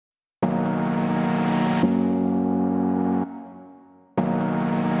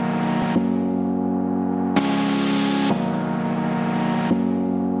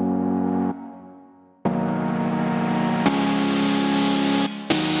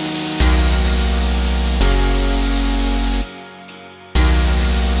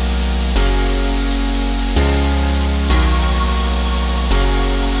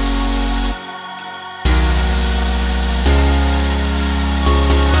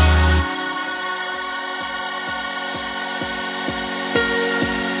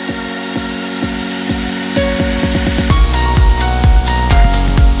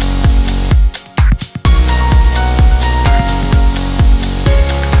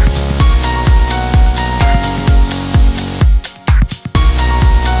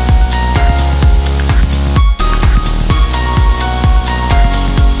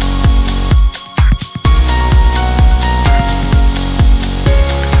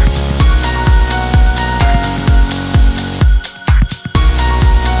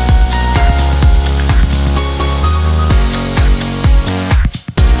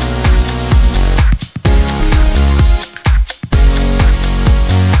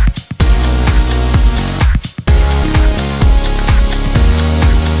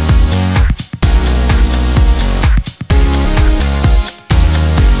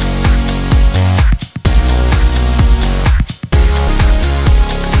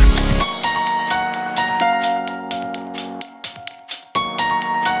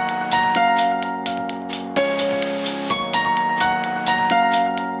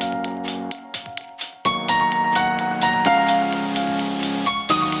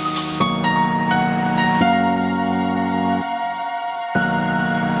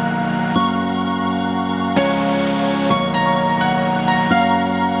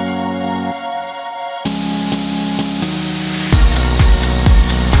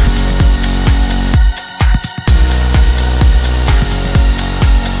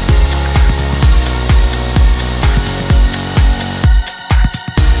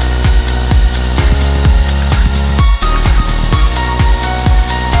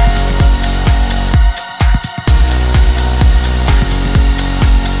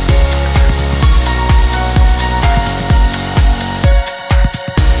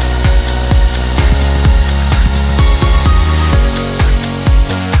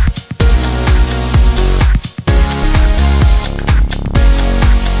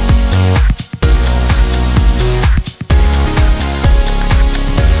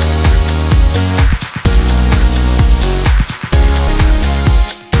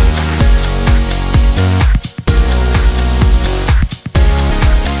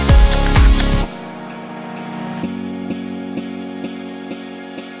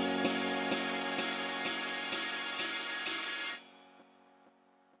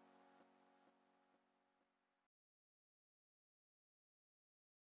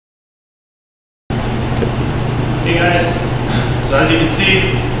So as you can see,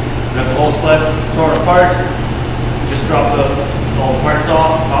 we got the whole sled torn apart. Just dropped all the parts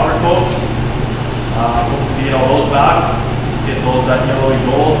off, powder coat. Hopefully get all those back, get those that yellowy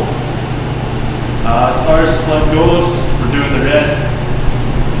gold. As far as the sled goes, we're doing the red,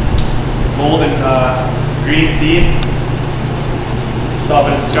 gold, and green theme.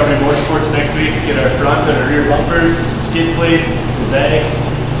 Stopping at Discovery Motorsports next week to get our front and our rear bumpers, skid plate, some bags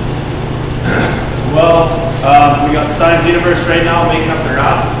as well. We got Simon's Universe right now making up the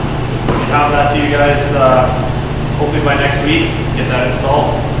wrap. Should have that to you guys hopefully by next week, get that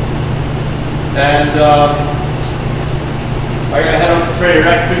installed. And I gotta head out to Prairie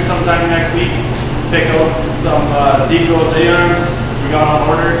Rec too sometime next week, pick out some Zegos A-arms, which we got on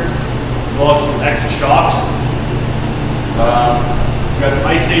order, as well as some extra shocks. We got some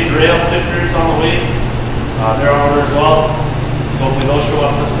Ice Age rail stiffeners on the way. They're on order as well. Hopefully those show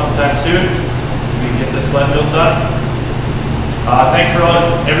up sometime soon. We can get this sled build done. Thanks for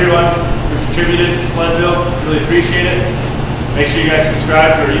everyone who contributed to the sled build. Really appreciate it. Make sure you guys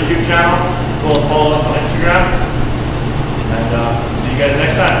subscribe to our YouTube channel, as well as follow us on Instagram. And see you guys next time.